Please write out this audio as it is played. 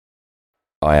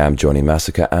I am Johnny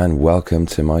Massacre and welcome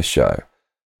to my show.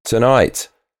 Tonight,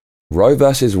 Roe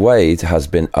vs. Wade has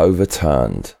been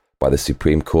overturned by the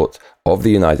Supreme Court of the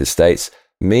United States,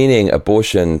 meaning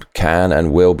abortion can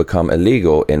and will become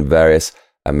illegal in various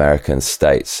American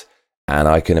states. And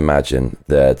I can imagine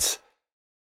that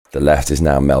the left is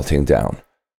now melting down.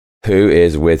 Who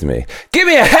is with me? Give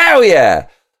me a hell yeah!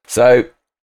 So,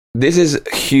 this is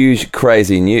huge,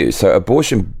 crazy news. So,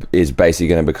 abortion is basically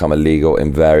going to become illegal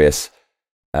in various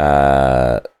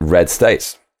red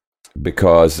states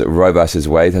because Roe versus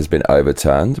Wade has been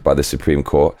overturned by the Supreme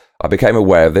Court. I became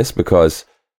aware of this because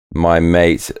my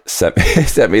mate sent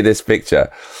me this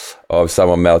picture of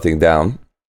someone melting down.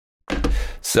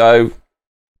 So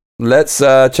let's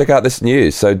check out this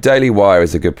news. So Daily Wire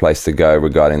is a good place to go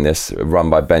regarding this, run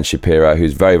by Ben Shapiro,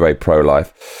 who's very, very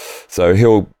pro-life. So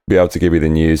he'll be able to give you the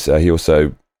news. He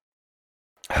also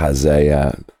has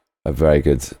a very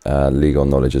good legal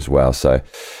knowledge as well. So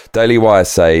Daily Wire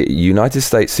say United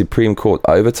States Supreme Court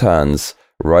overturns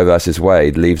Roe versus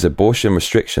Wade, leaves abortion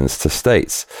restrictions to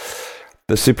states.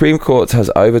 The Supreme Court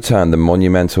has overturned the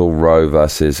monumental Roe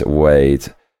versus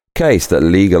Wade case that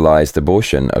legalized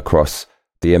abortion across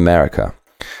the America.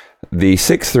 The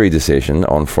 6-3 decision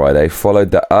on Friday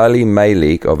followed the early May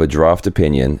leak of a draft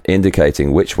opinion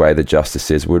indicating which way the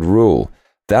justices would rule.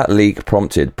 That leak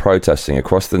prompted protesting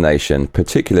across the nation,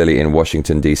 particularly in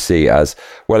Washington, D.C., as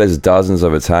well as dozens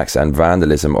of attacks and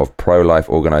vandalism of pro-life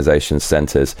organizations,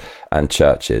 centers, and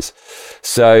churches.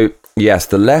 So, yes,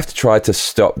 the left tried to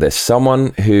stop this.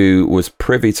 Someone who was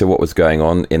privy to what was going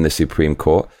on in the Supreme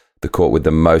Court, the court with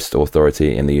the most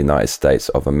authority in the United States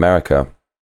of America,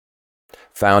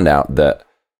 found out that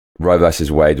Roe versus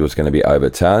Wade was going to be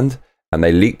overturned, and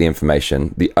they leaked the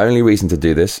information. The only reason to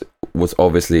do this was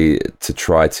obviously to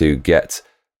try to get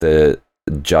the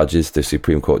judges, the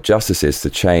Supreme Court justices, to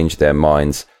change their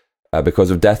minds because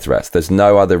of death threats. There's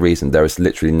no other reason. There is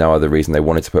literally no other reason. They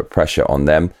wanted to put pressure on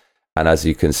them. And as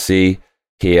you can see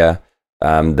here,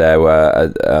 there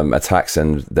were attacks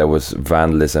and there was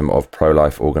vandalism of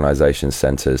pro-life organizations,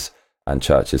 centers, and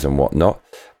churches and whatnot.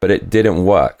 But it didn't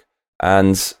work.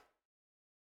 And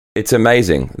it's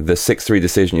amazing. The 6-3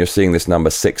 decision, you're seeing this number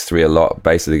 6-3 a lot,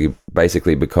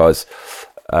 basically because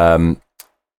the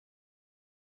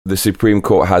Supreme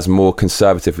Court has more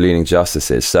conservative-leaning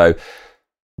justices. So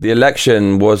the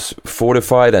election was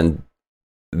fortified and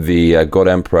the God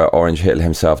Emperor Orange Hitler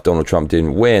himself, Donald Trump,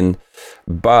 didn't win,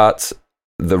 but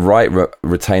the right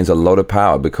retains a lot of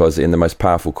power because in the most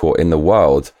powerful court in the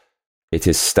world, it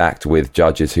is stacked with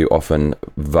judges who often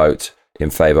vote in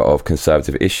favor of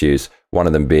conservative issues, one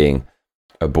of them being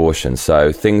abortion.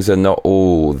 So things are not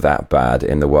all that bad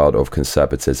in the world of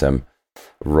conservatism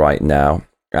right now.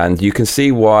 And you can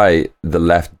see why the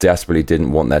left desperately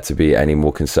didn't want there to be any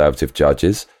more conservative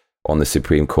judges on the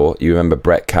Supreme Court. You remember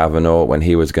Brett Kavanaugh, when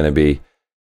he was going to be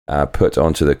put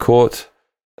onto the court,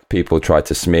 people tried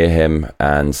to smear him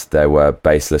and there were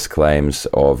baseless claims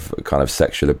of kind of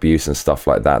sexual abuse and stuff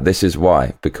like that. This is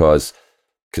why, because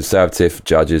conservative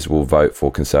judges will vote for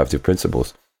conservative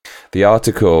principles. The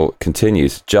article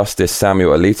continues. Justice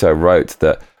Samuel Alito wrote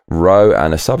that Roe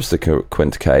and a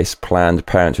subsequent case, Planned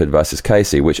Parenthood versus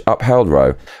Casey, which upheld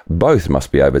Roe, both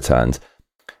must be overturned.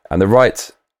 And the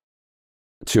right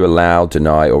to allow,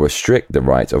 deny, or restrict the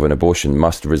right of an abortion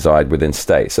must reside within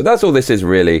states. So that's all this is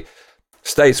really.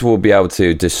 States will be able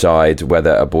to decide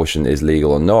whether abortion is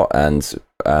legal or not, and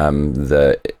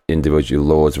the individual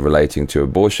laws relating to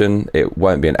abortion. It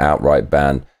won't be an outright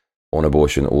ban on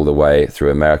abortion all the way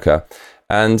through America.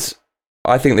 And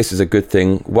I think this is a good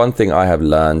thing. One thing I have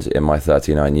learned in my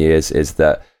 39 years is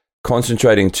that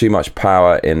concentrating too much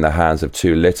power in the hands of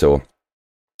too little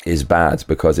is bad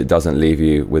because it doesn't leave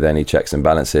you with any checks and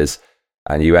balances,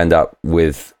 and you end up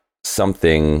with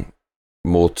something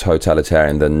more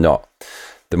totalitarian than not.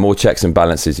 The more checks and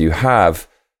balances you have,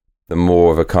 the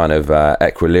more of a kind of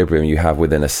equilibrium you have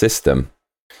within a system.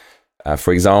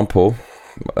 For example,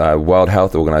 World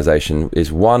Health Organization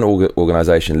is one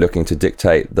organization looking to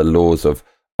dictate the laws of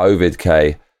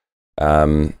Ovid-K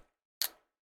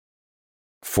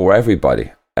for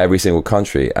everybody, every single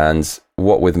country. And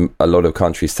what with a lot of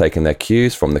countries taking their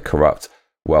cues from the corrupt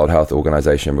World Health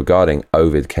Organization regarding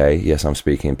Ovid-K, yes, I'm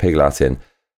speaking Pig Latin,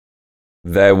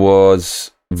 there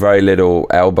was very little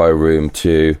elbow room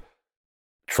to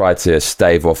try to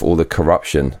stave off all the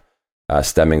corruption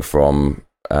stemming from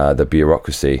the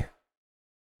bureaucracy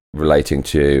relating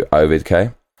to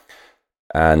Ovid-K.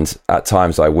 And at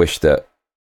times I wish that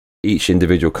each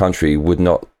individual country would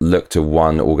not look to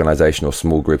one organization or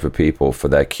small group of people for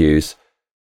their cues.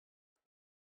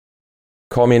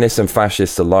 Communists and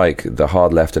fascists alike, the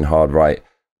hard left and hard right,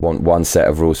 want one set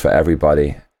of rules for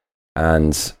everybody,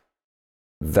 and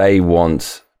they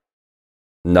want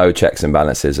no checks and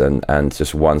balances and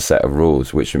just one set of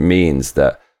rules, which means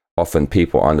that often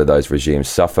people under those regimes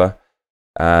suffer.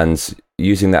 And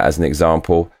using that as an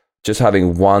example, just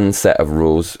having one set of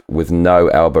rules with no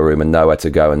elbow room and nowhere to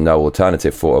go and no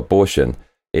alternative for abortion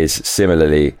is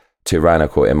similarly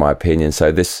tyrannical, in my opinion.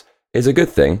 So this is a good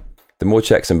thing. The more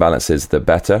checks and balances, the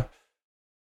better.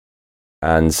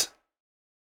 And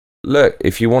look,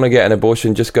 if you want to get an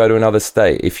abortion, just go to another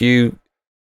state. If you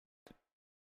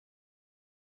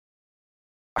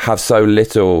have so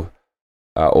little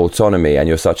autonomy and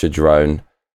you're such a drone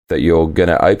that you're going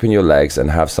to open your legs and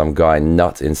have some guy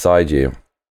nut inside you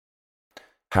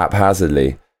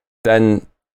haphazardly, then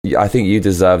I think you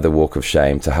deserve the walk of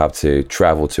shame to have to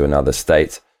travel to another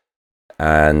state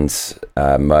and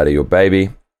murder your baby.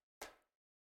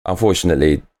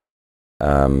 Unfortunately,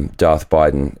 Darth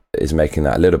Biden is making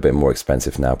that a little bit more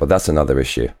expensive now, but that's another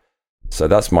issue. So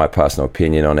that's my personal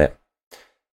opinion on it.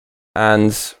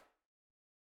 And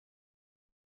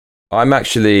I'm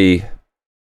actually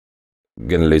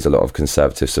going to lose a lot of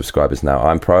conservative subscribers now.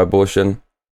 I'm pro-abortion.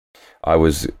 I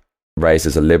was raised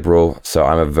as a liberal, so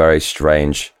I'm a very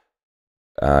strange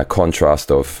contrast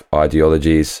of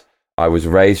ideologies. I was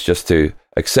raised just to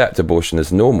accept abortion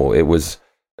as normal. It was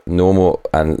normal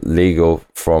and legal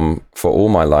for all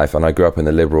my life, and I grew up in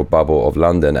the liberal bubble of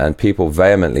London, and people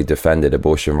vehemently defended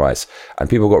abortion rights, and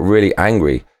people got really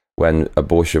angry when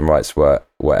abortion rights were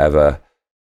ever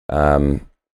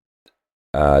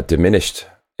diminished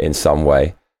in some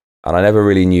way. And I never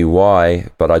really knew why,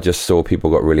 but I just saw people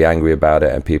got really angry about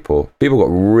it, and people got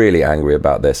really angry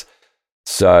about this.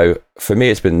 So for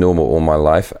me, it's been normal all my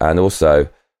life. And also,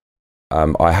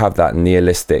 I have that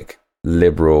nihilistic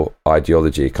liberal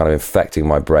ideology kind of infecting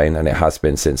my brain, and it has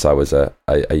been since I was a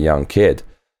young kid.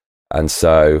 And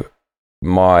so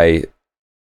what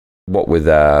with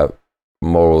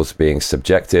morals being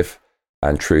subjective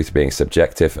and truth being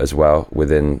subjective as well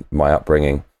within my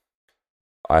upbringing,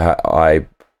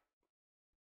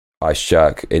 I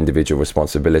shirk individual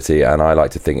responsibility, and I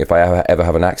like to think if I ever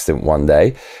have an accident one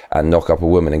day and knock up a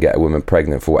woman and get a woman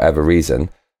pregnant for whatever reason,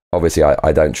 obviously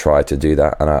I don't try to do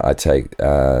that, and I take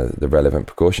the relevant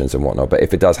precautions and whatnot. But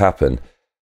if it does happen,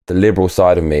 the liberal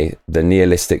side of me, the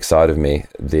nihilistic side of me,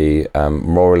 the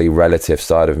morally relative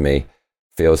side of me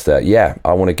feels that, yeah,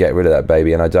 I want to get rid of that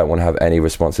baby and I don't want to have any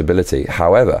responsibility.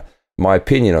 However, my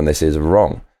opinion on this is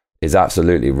wrong, is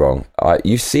absolutely wrong.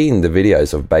 You've seen the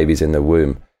videos of babies in the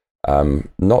womb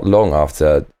not long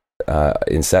after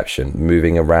inception,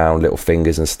 moving around, little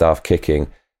fingers and stuff, kicking.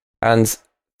 And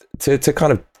to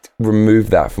kind of remove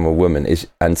that from a woman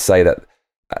and say that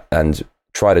and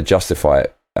try to justify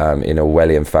it in a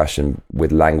Orwellian fashion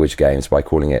with language games by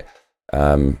calling it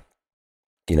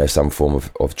some form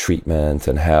of treatment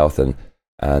and health and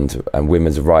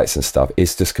women's rights and stuff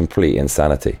is just complete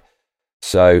insanity.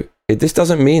 So this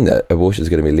doesn't mean that abortion is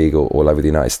going to be legal all over the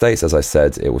United States. As I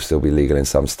said, it will still be legal in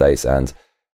some states, and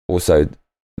also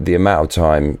the amount of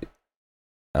time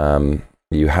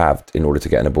you have in order to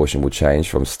get an abortion will change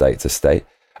from state to state.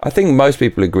 I think most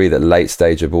people agree that late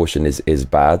stage abortion is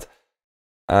bad,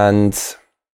 and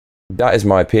that is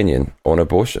my opinion on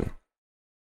abortion.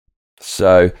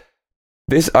 So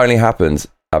this only happened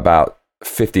about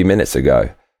 50 minutes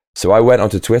ago. So I went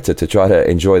onto Twitter to try to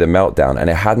enjoy the meltdown, and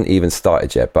it hadn't even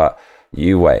started yet, but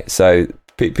you wait. So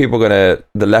the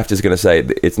left is going to say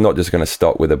it's not just going to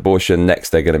stop with abortion. Next,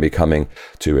 they're going to be coming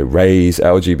to erase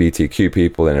LGBTQ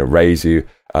people and erase you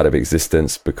out of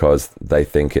existence because they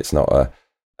think it's not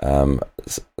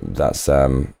that's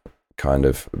kind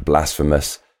of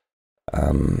blasphemous.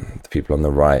 The people on the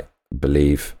right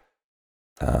believe,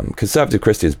 conservative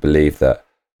Christians believe that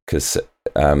because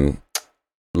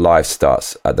life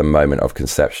starts at the moment of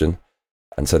conception,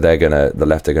 and so the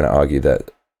left are going to argue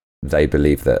that they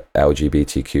believe that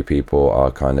LGBTQ people are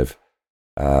kind of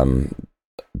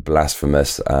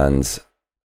blasphemous, and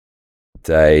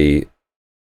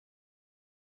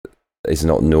it's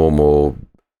not normal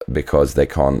because they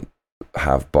can't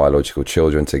have biological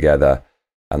children together,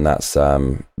 and that's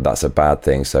a bad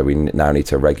thing. So we now need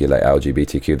to regulate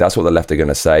LGBTQ. That's what the left are going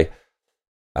to say.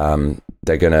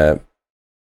 They're going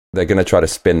to try to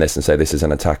spin this and say this is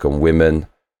an attack on women,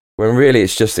 when really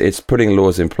it's putting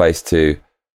laws in place to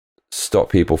stop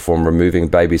people from removing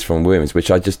babies from wombs,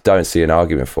 which I just don't see an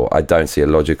argument for. I don't see a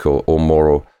logical or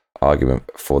moral argument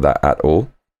for that at all.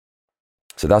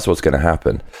 So that's what's going to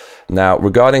happen. Now,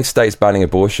 regarding states banning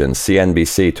abortion,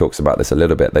 CNBC talks about this a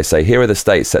little bit. They say, here are the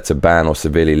states set to ban or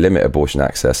severely limit abortion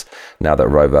access now that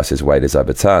Roe versus Wade is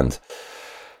overturned.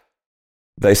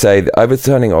 They say the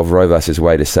overturning of Roe versus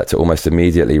Wade is set to almost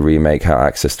immediately remake how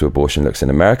access to abortion looks in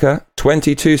America.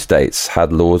 22 states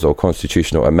had laws or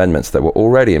constitutional amendments that were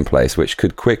already in place, which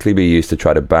could quickly be used to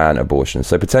try to ban abortion.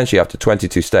 So potentially up to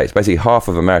 22 states, basically half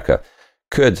of America,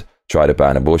 could try to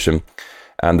ban abortion.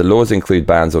 And the laws include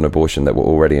bans on abortion that were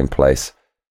already in place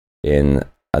in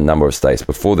a number of states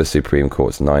before the Supreme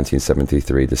Court's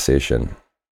 1973 decision.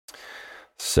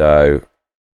 So,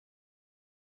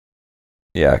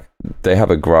 yeah, they have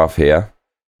a graph here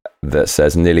that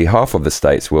says nearly half of the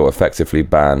states will effectively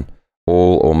ban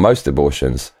all or most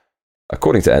abortions,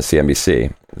 according to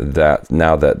CNBC, that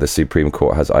now that the Supreme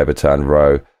Court has overturned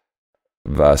Roe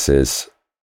versus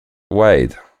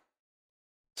Wade.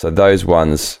 So those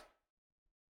ones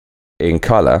in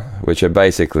color, which are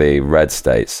basically red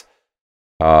states,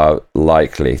 are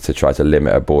likely to try to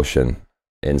limit abortion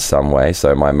in some way.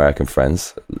 So my American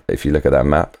friends, if you look at that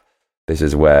map, this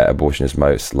is where abortion is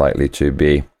most likely to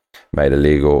be made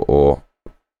illegal or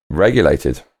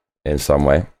regulated in some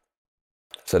way.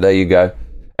 So there you go.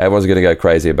 Everyone's going to go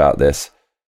crazy about this.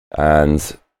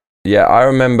 And yeah, I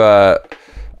remember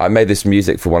I made this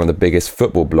music for one of the biggest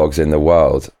football blogs in the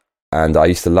world. And I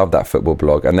used to love that football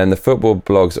blog. And then the football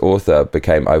blog's author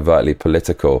became overtly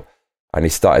political. And he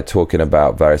started talking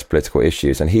about various political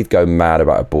issues. And he'd go mad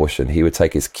about abortion. He would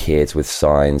take his kids with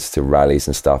signs to rallies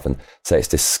and stuff and say it's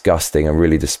disgusting and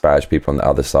really disparage people on the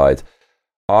other side.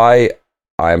 I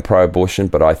am pro-abortion,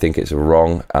 but I think it's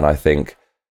wrong. And I think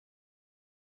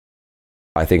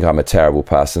I'm a terrible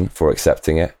person for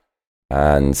accepting it.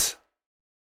 And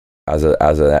as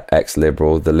an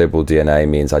ex-liberal, the liberal DNA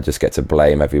means I just get to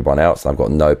blame everyone else. I've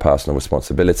got no personal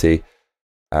responsibility,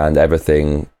 and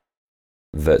everything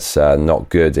that's not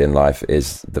good in life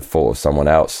is the fault of someone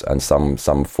else, and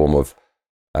some form of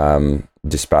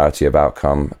disparity of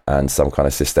outcome and some kind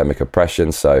of systemic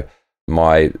oppression. So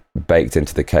my baked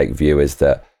into the cake view is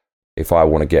that if I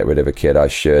want to get rid of a kid, I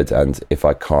should, and if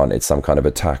I can't, it's some kind of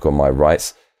attack on my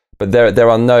rights. But there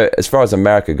are no, as far as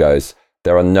America goes,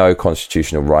 there are no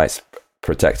constitutional rights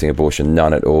protecting abortion,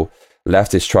 none at all.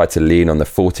 Leftists try to lean on the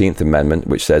 14th Amendment,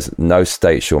 which says no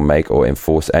state shall make or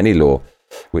enforce any law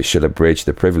which shall abridge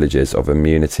the privileges of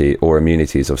immunity or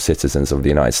immunities of citizens of the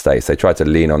United States. They try to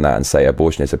lean on that and say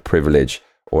abortion is a privilege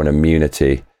or an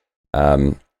immunity.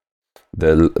 The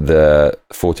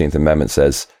 14th Amendment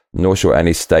says, nor shall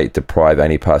any state deprive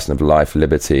any person of life,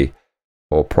 liberty,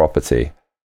 or property.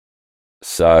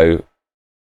 So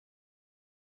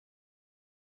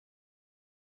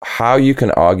how you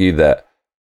can argue that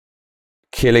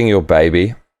killing your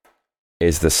baby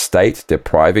is the state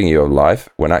depriving you of life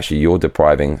when actually you're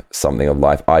depriving something of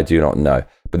life, I do not know.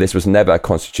 But this was never a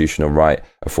constitutional right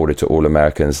afforded to all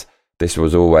Americans. This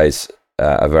was always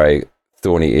a very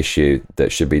thorny issue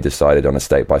that should be decided on a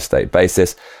state-by-state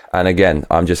basis. And again,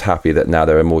 I'm just happy that now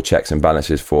there are more checks and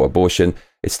balances for abortion.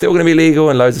 It's still going to be legal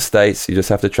in loads of states. You just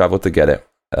have to travel to get it.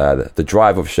 The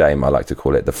drive of shame, I like to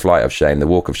call it, the flight of shame, the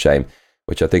walk of shame,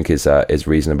 which I think is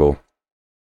reasonable.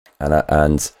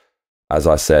 And as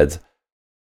I said,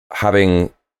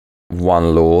 having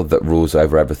one law that rules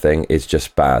over everything is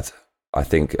just bad. I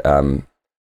think you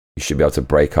should be able to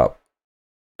break up.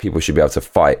 People should be able to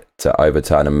fight to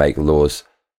overturn and make laws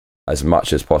as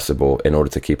much as possible in order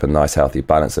to keep a nice, healthy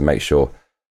balance and make sure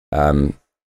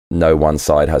no one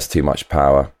side has too much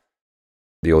power.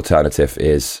 The alternative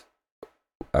is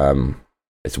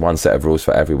it's one set of rules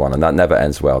for everyone, and that never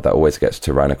ends well. That always gets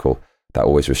tyrannical. That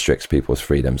always restricts people's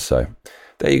freedoms. So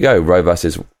there you go. Roe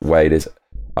versus Wade is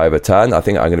overturned. I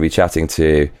think I'm going to be chatting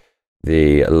to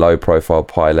the low-profile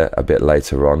pilot a bit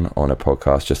later on a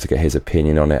podcast just to get his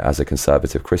opinion on it as a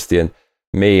conservative Christian.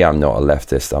 Me, I'm not a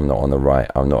leftist. I'm not on the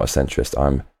right. I'm not a centrist.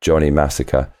 I'm Johnny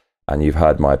Massacre, and you've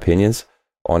heard my opinions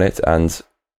on it. And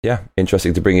yeah,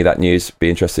 interesting to bring you that news. Be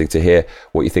interesting to hear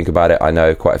what you think about it. I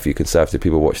know quite a few conservative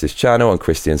people watch this channel and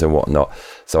Christians and whatnot,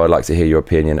 so I'd like to hear your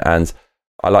opinion, and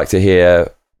I like to hear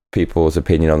people's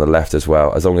opinion on the left as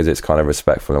well, as long as it's kind of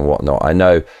respectful and whatnot. I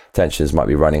know tensions might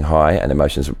be running high and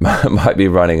emotions might be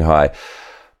running high,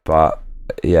 but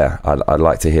yeah, I'd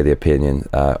like to hear the opinion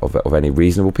of any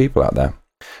reasonable people out there.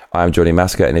 I'm Johnny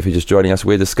Massacre, and if you're just joining us,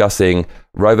 we're discussing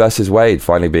Roe versus Wade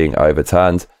finally being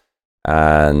overturned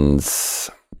and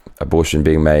abortion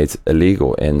being made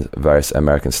illegal in various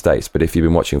American states. But if you've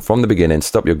been watching from the beginning,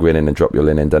 stop your grinning and drop your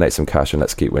linen, donate some cash, and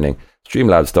let's keep winning.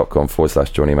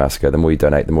 Streamlabs.com/Johnny Massacre. The more you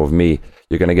donate, the more of me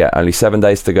you're going to get. Only 7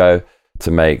 days to go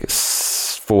to make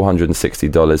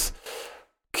 $460.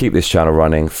 Keep this channel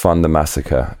running, fund the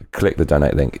massacre. Click the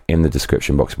donate link in the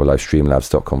description box below,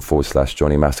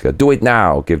 streamlabs.com/Johnny Massacre. Do it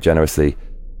now, give generously,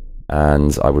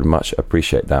 and I would much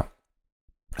appreciate that.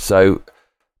 So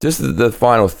just the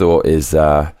final thought is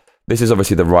this is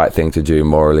obviously the right thing to do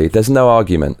morally. There's no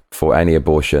argument for any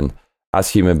abortion. As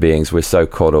human beings, we're so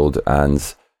coddled,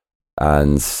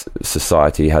 and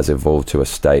society has evolved to a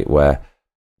state where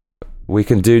we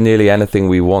can do nearly anything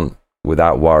we want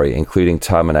without worry, including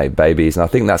terminate babies. And I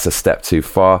think that's a step too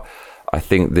far. I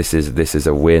think this is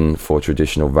a win for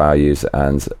traditional values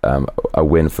and a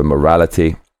win for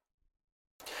morality.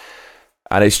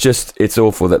 And it's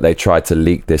awful that they tried to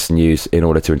leak this news in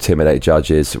order to intimidate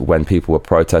judges when people were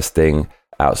protesting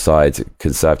outside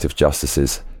conservative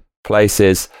justices'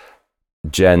 places.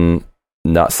 Jen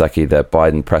Psaki, the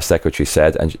Biden press secretary,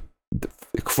 said, and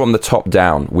from the top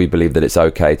down, we believe that it's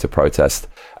okay to protest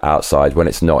outside. When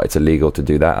it's not, it's illegal to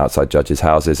do that outside judges'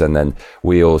 houses. And then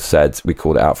we all said, we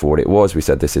called it out for what it was. We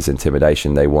said this is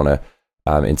intimidation. They want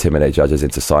to intimidate judges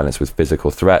into silence with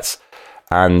physical threats.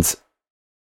 And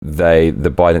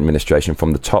the Biden administration,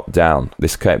 from the top down,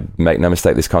 make no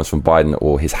mistake, this comes from Biden,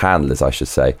 or his handlers, I should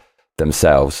say,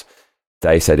 themselves.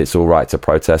 They said it's all right to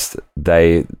protest.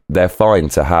 They're fine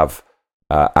to have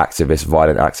activists,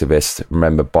 violent activists.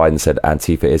 Remember, Biden said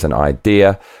Antifa is an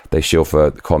idea. They shield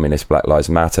for communist Black Lives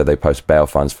Matter. They post bail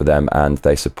funds for them, and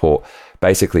they support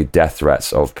basically death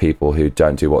threats of people who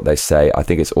don't do what they say. I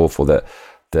think it's awful that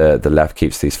the left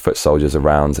keeps these foot soldiers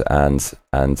around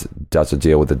and does a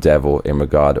deal with the devil in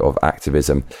regard of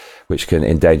activism, which can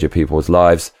endanger people's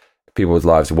lives. People's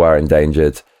lives were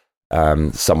endangered.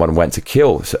 Someone went to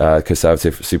kill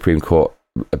conservative Supreme Court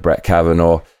Brett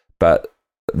Kavanaugh, but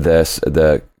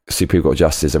the Supreme Court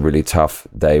justices are really tough.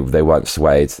 They weren't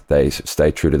swayed. They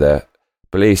stayed true to their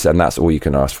beliefs, and that's all you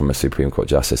can ask from a Supreme Court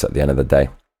justice at the end of the day.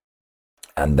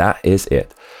 And that is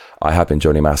it. I have been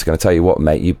Johnny Massacre, and I tell you what,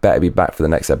 mate, you better be back for the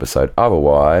next episode.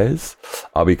 Otherwise,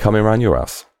 I'll be coming around your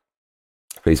house.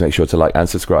 Please make sure to like and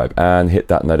subscribe and hit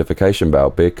that notification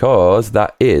bell, because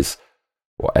that is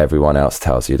what everyone else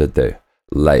tells you to do.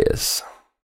 Laters.